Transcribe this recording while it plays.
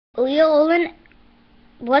Leolin.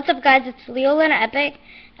 What's up, guys? It's Leolin Epic.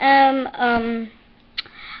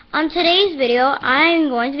 On today's video, I'm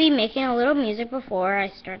going to be making a little music before I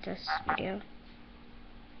start this video.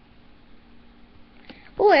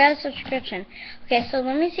 Oh, I got a subscription. Okay, so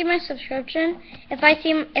let me see my subscription. If I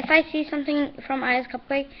see something from Aya's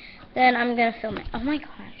Cupcake, then I'm gonna film it. Oh my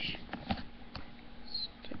gosh.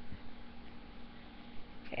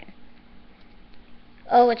 Okay.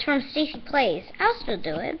 Oh, it's from Stacy Plays. I'll still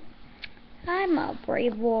do it. I'm a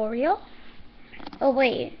brave warrior. Oh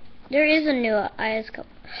wait, there is a new Aya's Cupcake.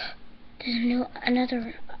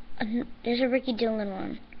 There's a Ricky Dillon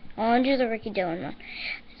one. I want to do the Ricky Dillon one.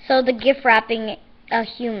 So the gift wrapping a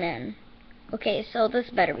human. Okay, so this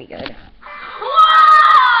better be good. Hey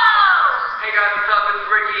guys, what's up? It's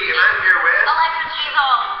Ricky, and I'm here with Alexis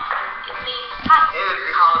Diesel. It's me. Hi. It's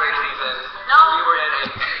the holiday season. No. We were in a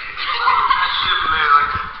ship mood.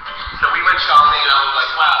 So we went shopping, and I was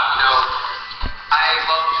like, wow, I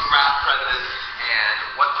love to wrap presents, and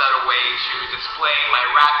what better way to display my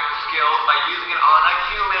wrapping skills by using it on a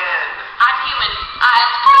human? I'm human.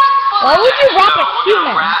 Why would you wrap a We're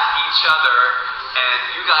human? gonna wrap each other, and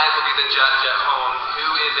you guys will be the judge at home. Who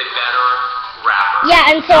is a better rapper?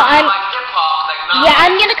 Yeah, and so I'm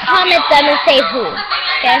gonna comment them and say who.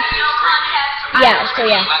 Okay? Yeah, so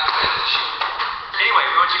yeah. Anyway,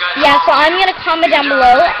 what you guys Yeah, so I'm gonna comment down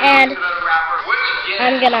below and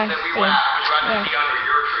I'm gonna see. Yeah.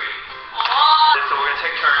 So we're gonna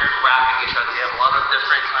take turns wrapping each other. We have a lot of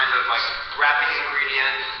different kinds of like wrapping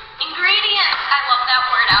ingredients. Ingredients. I love that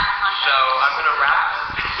word out of context. So I'm gonna wrap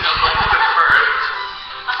Alexis first,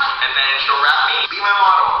 and then she'll wrap me. Be my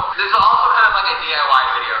model. This is also kind of like a DIY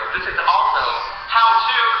video. This is also how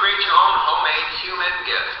to create your own homemade human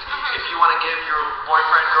gift. If you want to give your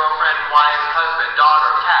boyfriend, girlfriend, wife, husband,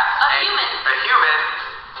 daughter, cat, a human,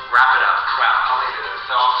 wrap it up. Wow, how many do this?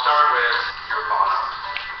 So I'll start with your bottom.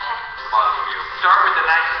 Bottom of you. Start with the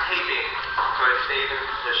nice taping so it stays in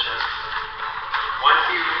position. Once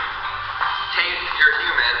you tape your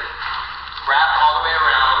human, wrap all the way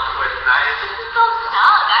around so it's nice. This is so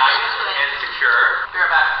snug. I'm into it. And secure. Here,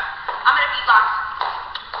 back. I'm gonna beatbox.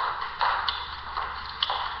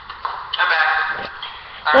 I'm back.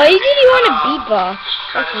 Why did you want to beatbox?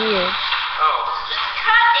 That's weird. Oh.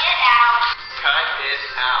 Cut it out. Cut it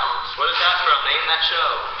out. What is that from? Name that show.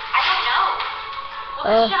 I don't know.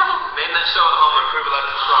 What show? Name that show at home and prove it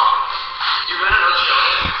strong. You better know the show.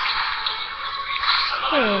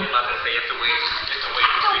 I'm not gonna say you have to wait. You have to wait.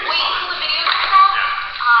 I have to wait till the video comes out?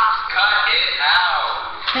 Yeah. Cut it out.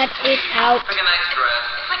 Cut it out. Pick a nice dress.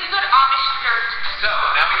 It's like a good Amish skirt. So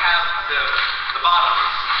now we have the bottom.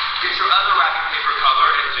 Get your other wrapping paper color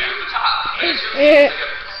and do the top.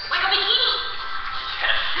 Like a bikini.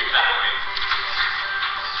 Yes, exactly.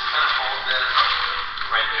 Kind of hold this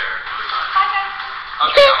right there. Hi, guys.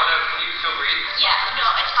 Okay, can you still breathe? Yeah, no,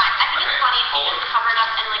 it's fine. I think it's funny if you just cover it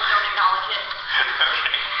up and like don't acknowledge it.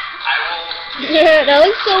 Okay. I will. That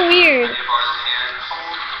looks so weird.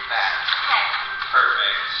 Hold back. Okay.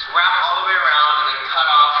 Perfect. Wrap all the way around and then cut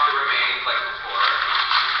off the remains like before.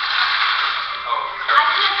 Oh, I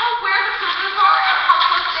can't tell where the scissors are and how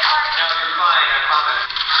close they are. no, you're fine. I promise.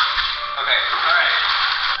 Okay. All right.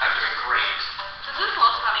 I'm doing great. Does this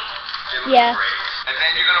look funny? It looks Yeah. great. And then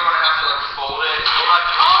you're gonna want to have to like fold it.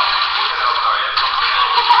 Oh, sorry.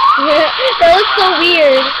 That looks so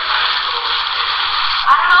weird.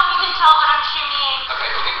 I don't know if you can tell, but I'm shimmying. Okay,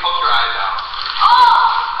 let me close your eyes out.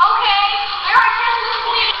 Oh, okay. Where are you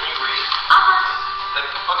listening? Can you breathe?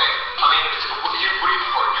 Uh-huh. Okay. I mean, what do you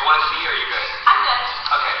prefer? Do you want to see or are you good? I'm good.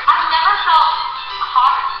 Okay. I've never felt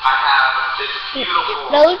hot. I have this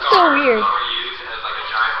beautiful That looks so scarf weird. that I'm gonna use as like a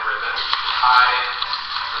giant ribbon. Tie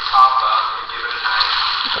the top up and give it a nice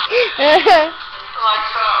like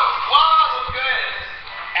so. Wow, looks good.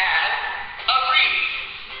 Add a reed.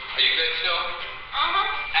 Are you good still?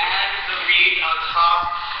 Add the reed on top.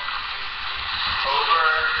 Over.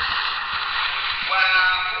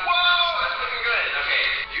 Wow. Whoa, that's looking good. Okay.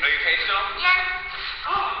 Are you okay still? Yes.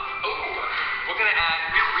 Oh, we're gonna add.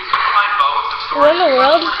 We can find bows of sorts. What in the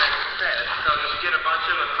world? So just get a bunch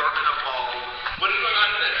of assortment of balls. What is going on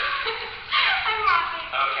there? I'm happy.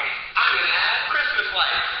 Okay. I'm gonna add Christmas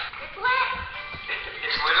lights. It's lit.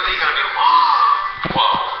 It's literally gonna be. Whoa.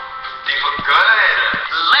 These look good.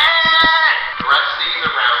 Lit. The rest these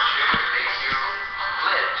around you makes you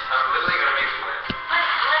lit. I'm literally gonna make you lit.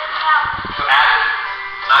 Lit me up. So add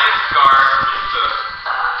nice scarf just to.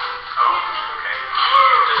 Okay.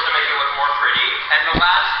 Just to make it look more pretty. And the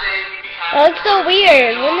last thing. That looks so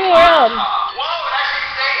weird. What in the world? Whoa, it actually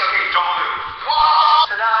stayed. Okay, don't move. Whoa!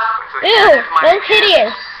 Ta-da! So Ew, that looks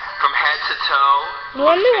hideous. From head to toe.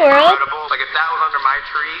 What in the world? Like if that was under my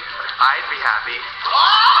tree, I'd be happy.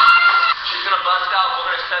 She's gonna bust out. We're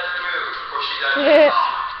gonna set the mood before she does it.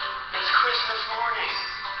 It's Christmas morning.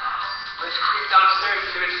 Let's creep downstairs to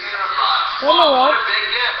see what Santa brought. What in the world? What a big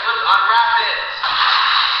gift. Let's unwrap it.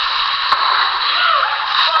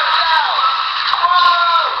 Bust out.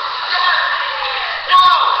 Whoa! Yes!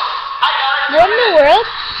 Whoa! I got it. What in the world?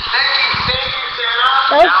 Thank you, Santa.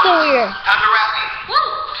 That was so weird. Time to wrap me. Woo!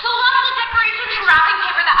 So a lot of the decorations and wrapping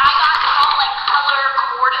paper that I got is all like color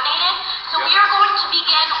coordinated. So we are going to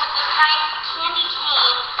begin with this nice candy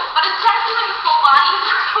cane, but instead of doing the full body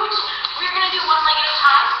approach, we're going to do one leg at a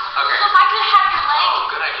time. Okay. So if I could have your leg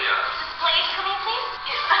Oh, good idea. displayed for me, please.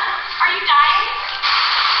 Are you dying?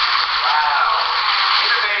 Wow.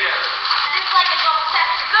 Innovative. It's like a double set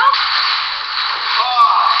to go.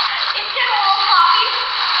 Oh. It's getting a little floppy,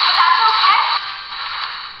 but that's okay.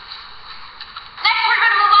 Next, we're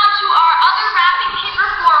going to move on to our other wrapping paper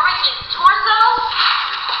for Ricky's torso.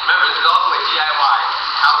 Remember, this is also a DIY.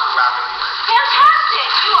 House wrapping paper. Fantastic!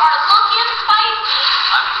 You are looking spicy.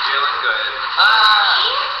 I'm feeling good.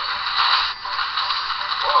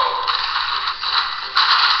 Whoa.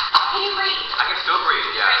 Can you breathe? I can still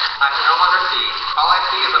breathe, yeah. I can no longer see. All I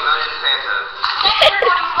see is a million Santas. Next, we're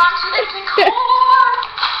going to move on to the decor.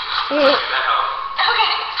 That helps.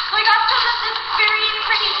 Okay, so we got some of this very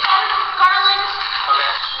pretty garland.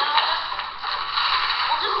 Okay.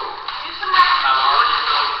 We'll just do some wrapping. I'm already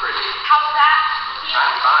feeling pretty. How's that?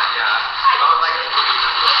 I'm fine, yeah. Smells like a cookie.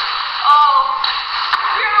 Oh,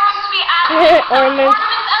 we're going to be adding Ornaments.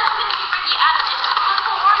 as we can see Ricky added in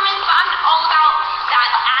typical ornaments, but I'm all about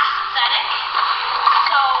that aesthetic.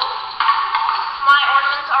 So my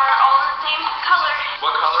ornaments are all the same color.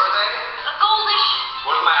 What color are they? A goldish.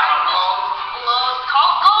 What is my album called?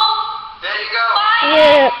 Called gold. There you go.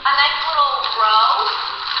 Yeah. A nice little row.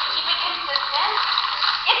 Keep it consistent.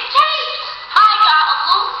 It's taste. I got a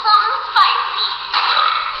little something spicy.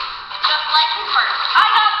 Just like his first. I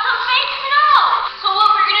got some fake snow. So what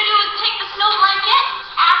we're gonna do is take the snow blanket,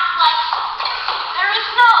 act like there is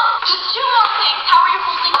snow. Just two more things. How are you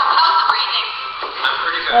holding up? How's the breathing? I'm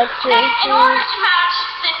pretty good. Let's see. Next, in order to match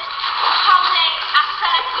this holiday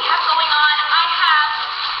aesthetic we have going on, I have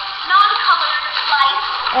non-colored lights.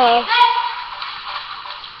 Oh. This.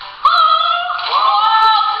 Oh!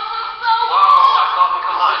 Whoa! This is so Whoa, I saw them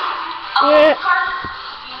come on. Yeah. Scarf,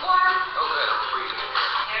 you warm. Oh, good. I'm freezing.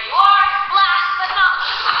 There you are. Last but not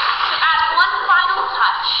least, to add one final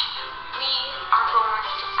touch, we are going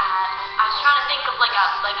to add. I was trying to think of like a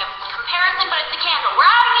comparison, but it's a candle. We're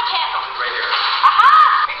adding a candle. Right here. Aha!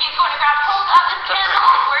 Ricky's going to grab hold of this candle.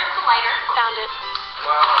 Where's the lighter? Found it.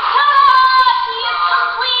 Wow. Ta-da! He is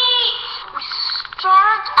complete. We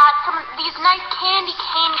start at some of these nice candy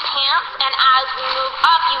cane pants, and as we move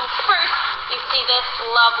up, you see this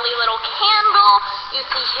lovely little candle. You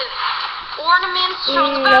see his ornaments.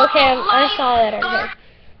 Shows about Okay, his I life. saw that right here.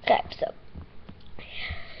 Okay, so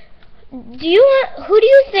who do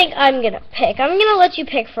you think I'm gonna pick? I'm gonna let you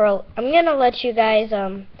pick I'm gonna let you guys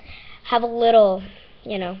have a little,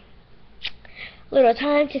 little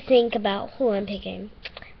time to think about who I'm picking.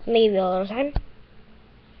 Maybe a little time.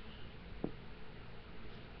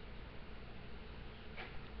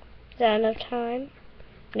 Is that enough time?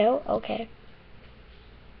 No? Okay.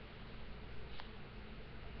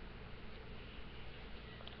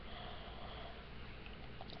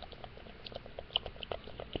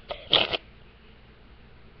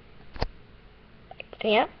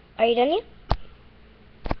 Yeah? Are you done yet?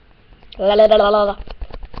 La la la la la la.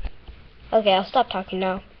 Okay, I'll stop talking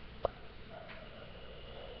now.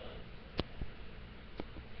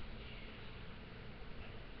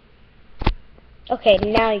 Okay,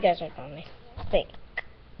 now you guys are on me. Think.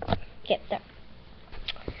 Get there.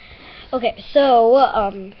 Okay, so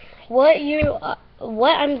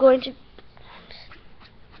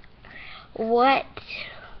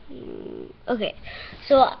okay,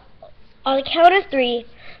 so on the count of 3,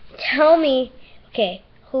 tell me, okay,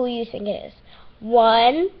 who you think it is.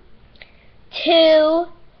 1, 2,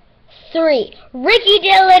 3. Ricky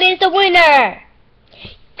Dillon is the winner!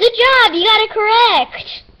 Good job, you got it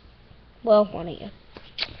correct! Well, one of you.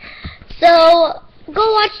 So,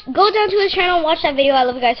 go down to his channel and watch that video. I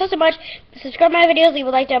love you guys so much. Subscribe to my videos, leave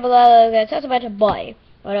a like down below. I love you guys so much. Bye.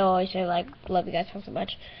 I don't always say like, love you guys so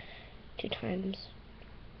much. 2 times.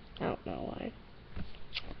 I don't know why.